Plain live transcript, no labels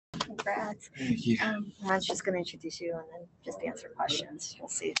Congrats. Thank you. I was just going to introduce you and then just answer questions. We'll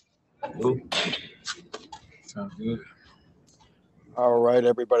see. Cool. Sounds good. All right,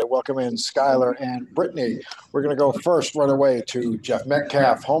 everybody, welcome in Skylar and Brittney. We're going to go first right away to Jeff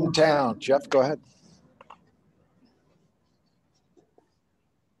Metcalf, hometown. Jeff, go ahead.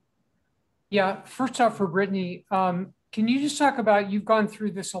 Yeah, first off for Brittney, can you just talk about, you've gone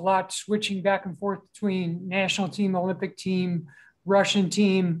through this a lot, switching back and forth between national team, Olympic team, Russian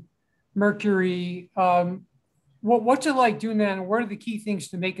team, Mercury. What's it like doing that, and what are the key things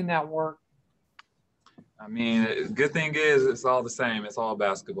to making that work? I mean, good thing is it's all the same. It's all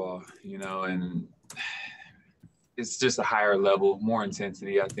basketball, you know, and it's just a higher level, more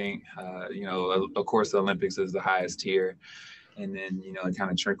intensity, I think. You know, of course, the Olympics is the highest tier, and then, you know, it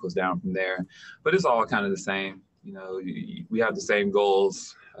kind of trickles down from there. But it's all kind of the same. You know, we have the same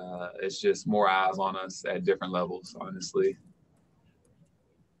goals. It's just more eyes on us at different levels, honestly.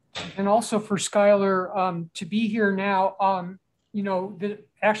 And also for Skylar, to be here now, you know,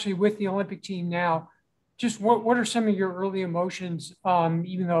 actually with the Olympic team now, just what are some of your early emotions,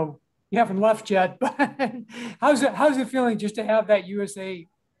 even though you haven't left yet, but how's it feeling just to have that USA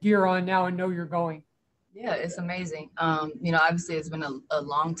gear on now and know you're going? Yeah, it's amazing. You know, obviously it's been a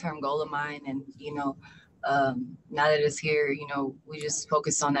long-term goal of mine, and, you know, now that it's here, you know, we just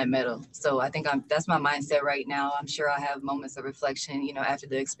focus on that medal. So I think that's my mindset right now. I'm sure I'll have moments of reflection, you know, after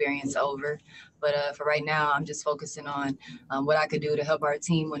the experience over. But for right now, I'm just focusing on what I could do to help our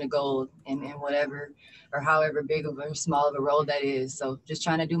team win a gold and whatever or however big or small of a role that is. So just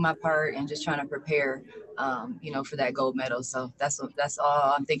trying to do my part and just trying to prepare, you know, for that gold medal. So that's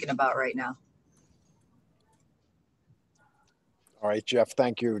all I'm thinking about right now. All right, Jeff,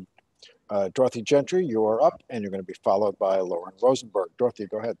 thank you. Dorothy Gentry, you're up, and you're going to be followed by Lauren Rosenberg. Dorothy,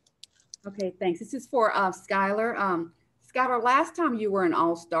 go ahead. Okay, thanks. This is for Skylar. Skylar, last time you were an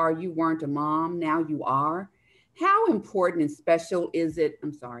all-star, you weren't a mom. Now you are. How important and special is it?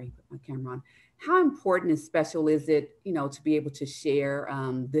 I'm sorry, put my camera on. How important and special is it, you know, to be able to share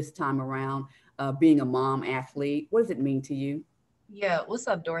this time around being a mom athlete? What does it mean to you? Yeah, what's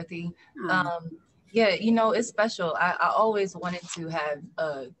up, Dorothy? Yeah, you know, it's special. I always wanted to have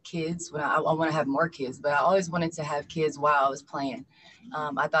kids. When I want to have more kids, but I always wanted to have kids while I was playing.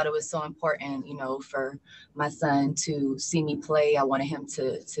 I thought it was so important, you know, for my son to see me play. I wanted him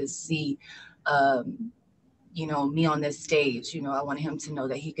to see, you know, me on this stage. You know, I wanted him to know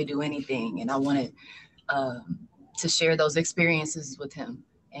that he could do anything, and I wanted to share those experiences with him.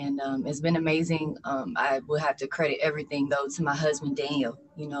 And it's been amazing. I will have to credit everything, though, to my husband, Daniel.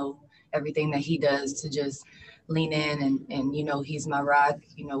 You know, everything that he does to just lean in and you know, he's my rock.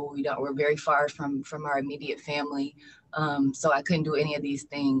 You know, we're very far from our immediate family. So I couldn't do any of these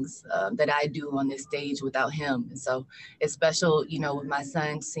things that I do on this stage without him. And so it's special, you know, with my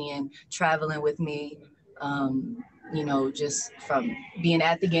son traveling with me, you know, just from being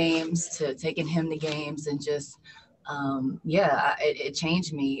at the games to taking him to games and just, yeah, it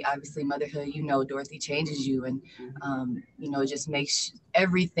changed me. Obviously, motherhood, you know, Dorothy, changes you, and you know, it just makes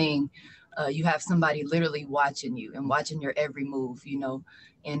everything. You have somebody literally watching you and watching your every move, you know.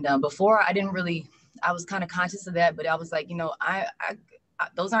 And before, I was kind of conscious of that, but I was like, you know, I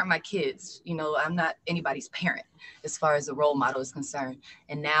those aren't my kids. You know, I'm not anybody's parent as far as the role model is concerned.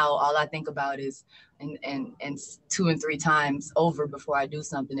 And now all I think about is, and 2 and 3 times over before I do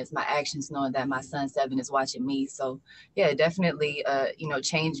something, it's my actions, knowing that my son 7 is watching me. So yeah, it definitely, you know,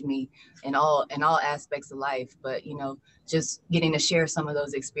 changed me in all aspects of life. But, you know, just getting to share some of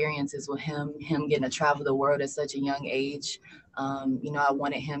those experiences with him getting to travel the world at such a young age. You know, I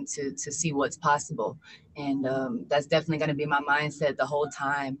wanted him to see what's possible. And that's definitely going to be my mindset the whole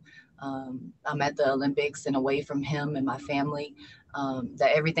time. I'm at the Olympics and away from him and my family,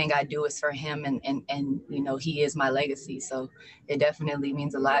 that everything I do is for him, and you know, he is my legacy. So it definitely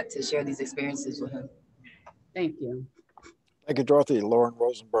means a lot to share these experiences with him. Thank you. Thank you, Dorothy. Lauren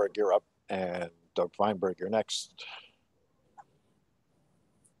Rosenberg, you're up, and Doug Feinberg, you're next.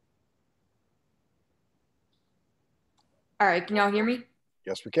 All right, can y'all hear me?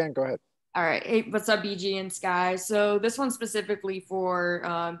 Yes, we can. Go ahead. All right. Hey, what's up, BG and Sky? So this one's specifically for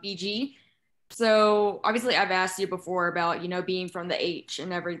BG. So obviously I've asked you before about, you know, being from the H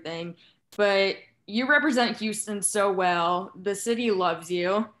and everything, but you represent Houston so well. The city loves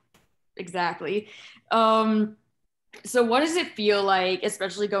you. Exactly. So what does it feel like,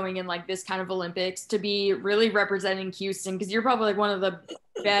 especially going in like this kind of Olympics, to be really representing Houston? Because you're probably like one of the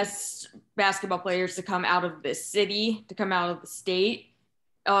best basketball players to come out of this city, to come out of the state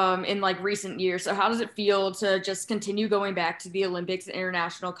in like recent years. So how does it feel to just continue going back to the Olympics and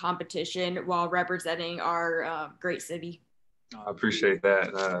international competition while representing our great city? I appreciate that.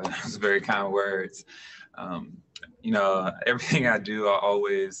 It's very kind words. You know, everything I do, I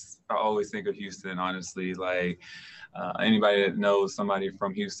always think of Houston, honestly. Like anybody that knows somebody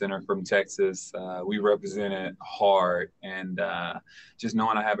from Houston or from Texas, we represent it hard. And just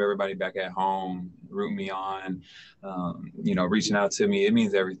knowing I have everybody back at home rooting me on, you know, reaching out to me, it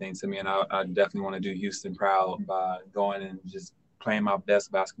means everything to me. And I definitely want to do Houston proud by going and just playing my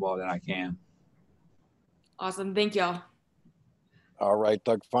best basketball that I can. Awesome. Thank y'all. All right,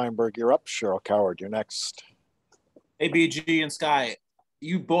 Doug Feinberg, you're up. Cheryl Coward, you're next. Hey, BG and Sky,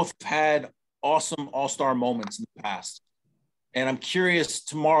 you both had awesome all-star moments in the past. And I'm curious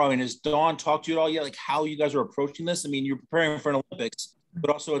tomorrow, and has Dawn talked to you at all yet, like how you guys are approaching this? I mean, you're preparing for an Olympics,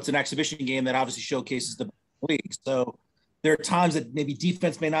 but also it's an exhibition game that obviously showcases the league. So there are times that maybe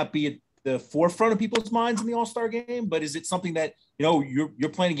defense may not be at the forefront of people's minds in the all-star game, but is it something that, you know, you're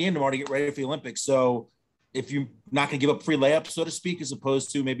playing a game tomorrow to get ready for the Olympics? So if you're not going to give up free layups, so to speak, as opposed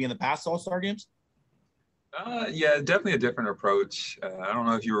to maybe in the past all-star games? Yeah, definitely a different approach. I don't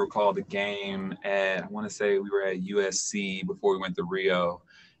know if you recall the game I want to say we were at USC before we went to Rio.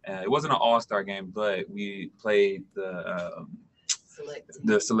 It wasn't an all-star game, but we played the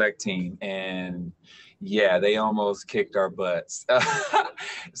select team, and yeah, they almost kicked our butts.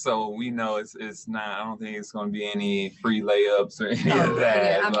 So we know it's not. I don't think it's going to be any free layups or any of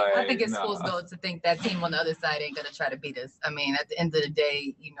that. Yeah, I think it's fool's gold to think that team on the other side ain't going to try to beat us. I mean, at the end of the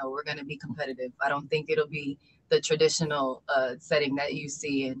day, you know, we're going to be competitive. I don't think it'll be the traditional setting that you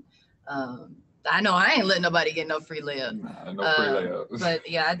see. And I know I ain't letting nobody get no free layup. No free layups. But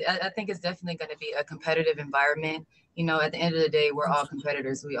yeah, I think it's definitely going to be a competitive environment. You know, at the end of the day, we're all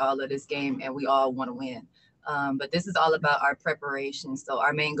competitors. We all love this game and we all want to win. But this is all about our preparation. So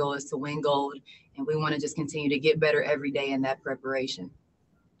our main goal is to win gold, and we want to just continue to get better every day in that preparation.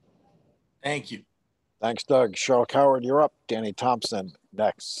 Thank you. Thanks, Doug. Cheryl Coward, you're up. Danny Thompson,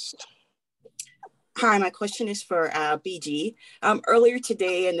 next. Hi, my question is for BG. Earlier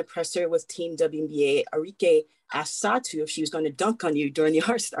today in the presser with Team WNBA, Arike asked Satu if she was going to dunk on you during the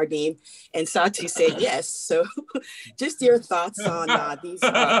All-Star game, and Satu said yes. So just your thoughts on these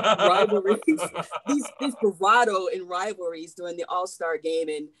rivalries, these bravado and rivalries during the All-Star game,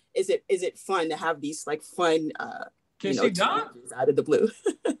 and is it fun to have these like fun Can she dunk out of the blue?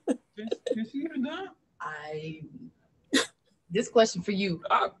 Can she even dunk? This question for you.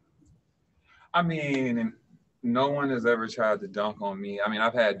 I mean, no one has ever tried to dunk on me. I mean,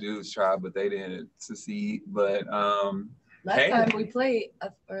 I've had dudes try, but they didn't succeed. But last time we played,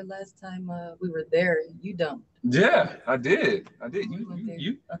 or last time we were there, you dunked. Yeah, I did.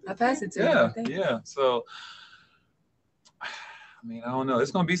 You I passed it to you. Yeah. So, I mean, I don't know.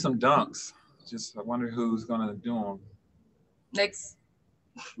 It's gonna be some dunks. Just I wonder who's gonna do them. Next.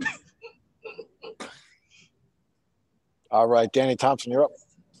 All right, Danny Thompson, you're up.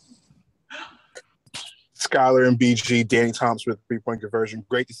 Skylar and BG, Danny Thompson with three-point conversion.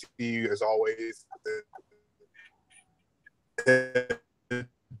 Great to see you as always. You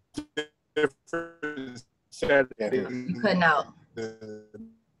cutting out.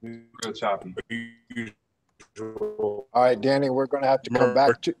 Real choppy. All right, Danny, we're going to have to come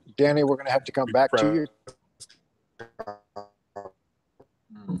back to you.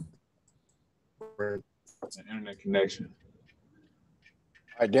 An internet connection.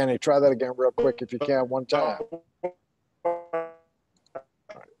 All right, Danny, try that again real quick if you can, one time.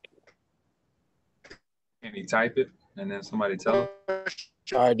 Can he type it and then somebody tell him?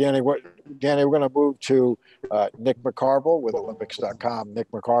 All right, Danny, we're going to move to Nick McCarville with Olympics.com. Nick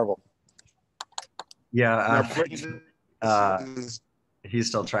McCarville. Yeah, he's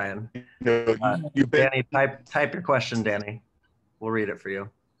still trying. Danny, type your question, Danny. We'll read it for you.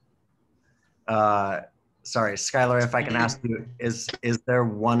 Sorry, Skylar, if I can ask you, is there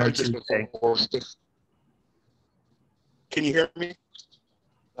one or two things? Can you hear me?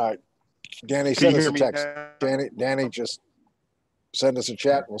 All right, Danny, send us a text. Danny, just send us a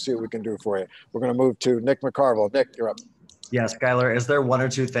chat and we'll see what we can do for you. We're going to move to Nick McCarville. Nick, you're up. Yeah, Skylar, is there one or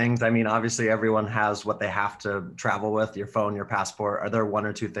two things? I mean, obviously everyone has what they have to travel with, your phone, your passport. Are there one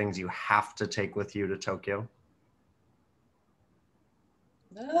or two things you have to take with you to Tokyo?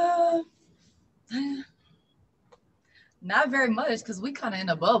 Not very much, because we kind of in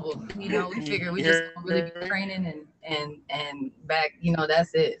a bubble. You know, we figure we just gonna really be training and back. You know,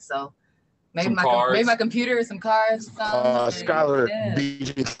 that's it. So maybe my computer or some cards. Skylar,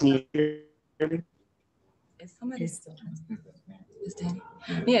 Is somebody still? Is Danny?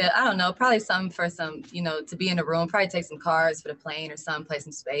 Yeah, I don't know. Probably something for some, you know, to be in the room. Probably take some cards for the plane or something. Play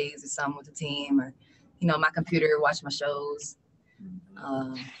some spades or something with the team, or you know, my computer, watch my shows.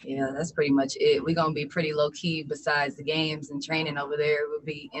 Yeah, that's pretty much it. We're gonna be pretty low key besides the games and training over there. We'll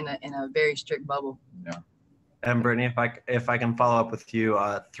be in a very strict bubble. Yeah. And Brittney, if I can follow up with you,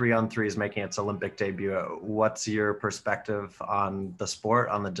 3-on-3 is making its Olympic debut. What's your perspective on the sport,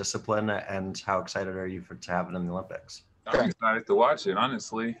 on the discipline, and how excited are you to have it in the Olympics? I'm excited to watch it,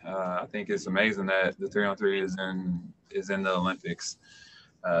 honestly. I think it's amazing that the 3-on-3 is in the Olympics.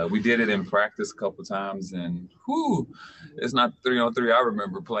 We did it in practice a couple times, and it's not the 3-on-3 I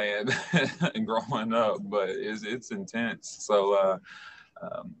remember playing and growing up, but it's intense. So,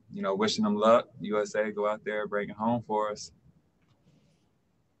 wishing them luck. USA, go out there, bring it home for us.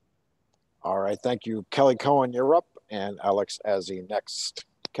 All right, thank you. Kelly Cohen, you're up, and Alex Azzi next.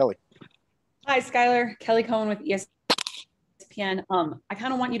 Kelly. Hi, Skylar. Kelly Cohen with ESPN. I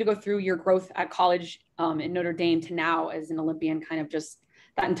kind of want you to go through your growth at college in Notre Dame to now as an Olympian, kind of just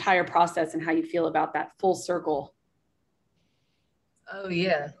that entire process and how you feel about that full circle. Oh,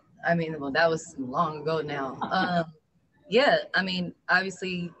 yeah. I mean, well, that was long ago now. Yeah, I mean,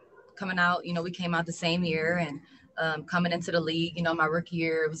 obviously coming out, we came out the same year, and coming into the league, my rookie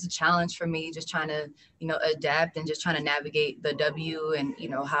year, it was a challenge for me, just trying to, adapt and just trying to navigate the W and,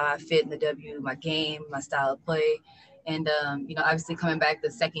 how I fit in the W, my game, my style of play. And, obviously coming back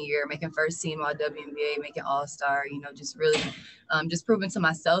the second year, making first team all WNBA, making all-star, just really just proving to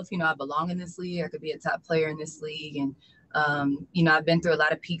myself, I belong in this league. I could be a top player in this league. And, I've been through a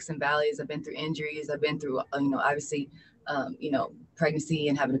lot of peaks and valleys. I've been through injuries. I've been through, obviously, pregnancy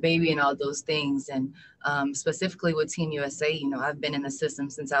and having a baby and all those things. And specifically with Team USA, I've been in the system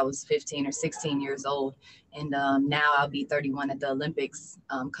since I was 15 or 16 years old. And now I'll be 31 at the Olympics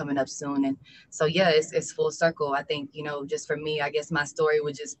coming up soon. And so, yeah, it's full circle. I think, just for me, I guess my story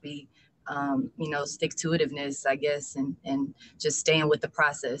would just be, stick-to-itiveness, I guess, and just staying with the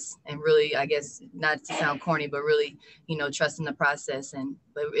process and really, I guess, not to sound corny, but really, trusting the process.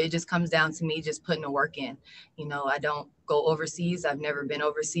 But it just comes down to me just putting the work in. I don't go overseas. I've never been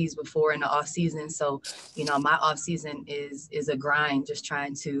overseas before in the off season. So, my off season is a grind, just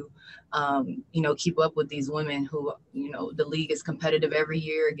trying to, keep up with these women who, the league is competitive every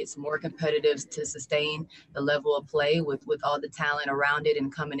year. It gets more competitive to sustain the level of play with all the talent around it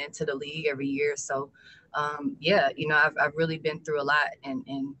and coming into the league every year. So, I've really been through a lot and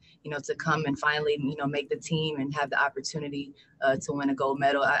to come and finally, make the team and have the opportunity to win a gold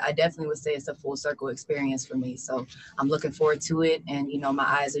medal. I definitely would say it's a full circle experience for me. So I'm looking forward to it. And, my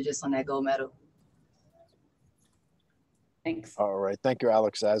eyes are just on that gold medal. Thanks. All right. Thank you,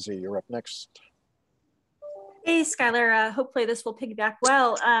 Alex Azzi. You're up next. Hey, Skylar. Hopefully this will piggyback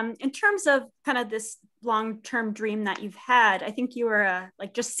well. In terms of kind of this long-term dream that you've had, I think you were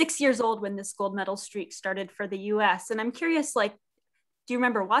just 6 years old when this gold medal streak started for the U.S. And I'm curious, do you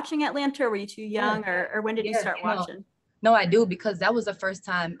remember watching Atlanta, or were you too young, or when did you start watching? No, I do, because that was the first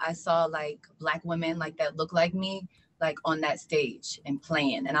time I saw Black women that look like me, on that stage and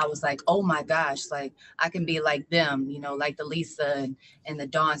playing. And I was like, oh my gosh, I can be like them, like the Lisa and the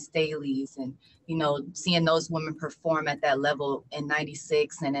Dawn Staleys, and, seeing those women perform at that level in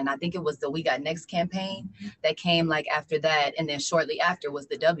 '96. And then I think it was the We Got Next campaign that came after that. And then shortly after was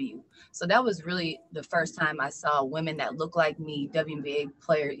the W. So that was really the first time I saw women that look like me, WNBA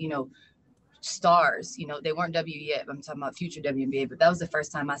players, stars, they weren't W yet, but I'm talking about future WNBA, but that was the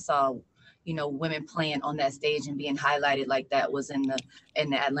first time I saw, women playing on that stage and being highlighted like that was in the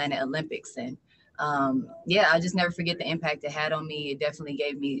Atlanta Olympics. And I just never forget the impact it had on me. It definitely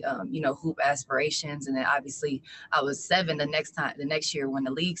gave me, hoop aspirations. And then obviously I was 7 the next year when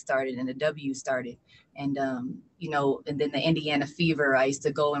the league started and the W started. And, and then the Indiana Fever, I used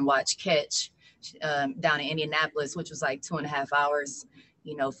to go and watch Catch down in Indianapolis, which was 2.5 hours,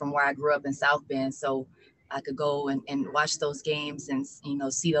 from where I grew up in South Bend. So I could go and watch those games and,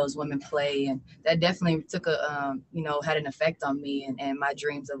 see those women play. And that definitely took had an effect on me and my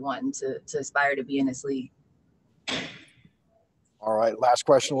dreams of wanting to aspire to be in this league. All right, last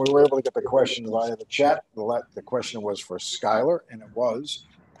question. We were able to get the question via the chat. The question was for Skylar, and it was,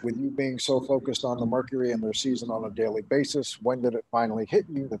 with you being so focused on the Mercury and their season on a daily basis, when did it finally hit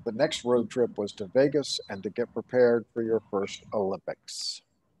you that the next road trip was to Vegas and to get prepared for your first Olympics?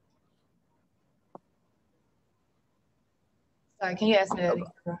 Sorry, can you ask me that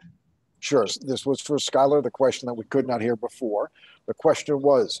again? Sure. This was for Skylar, the question that we could not hear before. The question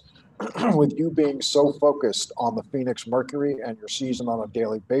was, with you being so focused on the Phoenix Mercury and your season on a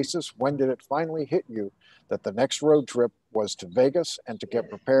daily basis, when did it finally hit you that the next road trip was to Vegas and to get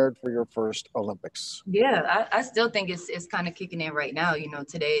prepared for your first Olympics? Yeah, I still think it's kind of kicking in right now.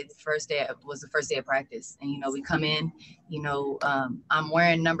 Today was the first day of practice, and we come in. I'm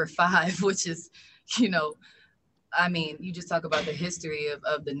wearing number 5, which is, I mean, you just talk about the history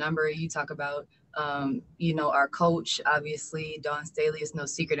of the number. You talk about, you know, our coach, obviously, Dawn Staley is no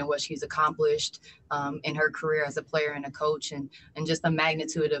secret in what she's accomplished in her career as a player and a coach, and just the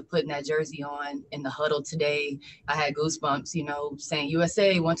magnitude of putting that jersey on in the huddle today. I had goosebumps, you know, saying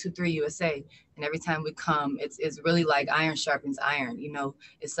USA, 1, 2, 3, USA. And every time we come, it's really like iron sharpens iron. You know,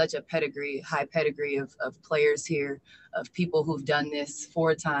 it's such a pedigree, high pedigree of players here, of people who've done this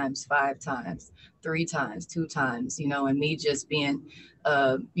 4 times, 5 times, 3 times, 2 times, you know, and me just being,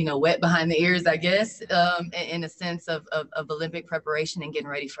 you know, wet behind the ears, I guess, in a sense of Olympic preparation and getting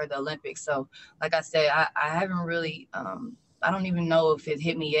ready for the Olympics. So like I said, I haven't really, I don't even know if it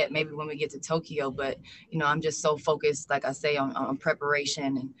hit me yet, maybe when we get to Tokyo, but, you know, I'm just so focused, like I say, on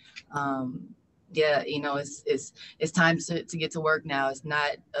preparation. And yeah, you know, it's time to get to work now. It's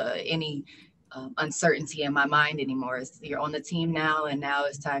not any uncertainty in my mind anymore. You're on the team now, and now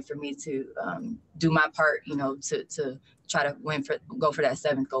it's time for me to do my part, you know, to try to go for that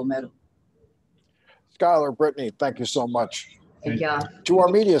 7th gold medal. Skylar, Brittney, thank you so much. Thank y'all. To our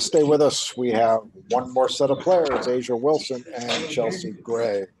media, stay with us. We have one more set of players, Asia Wilson and Chelsea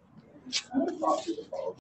Gray.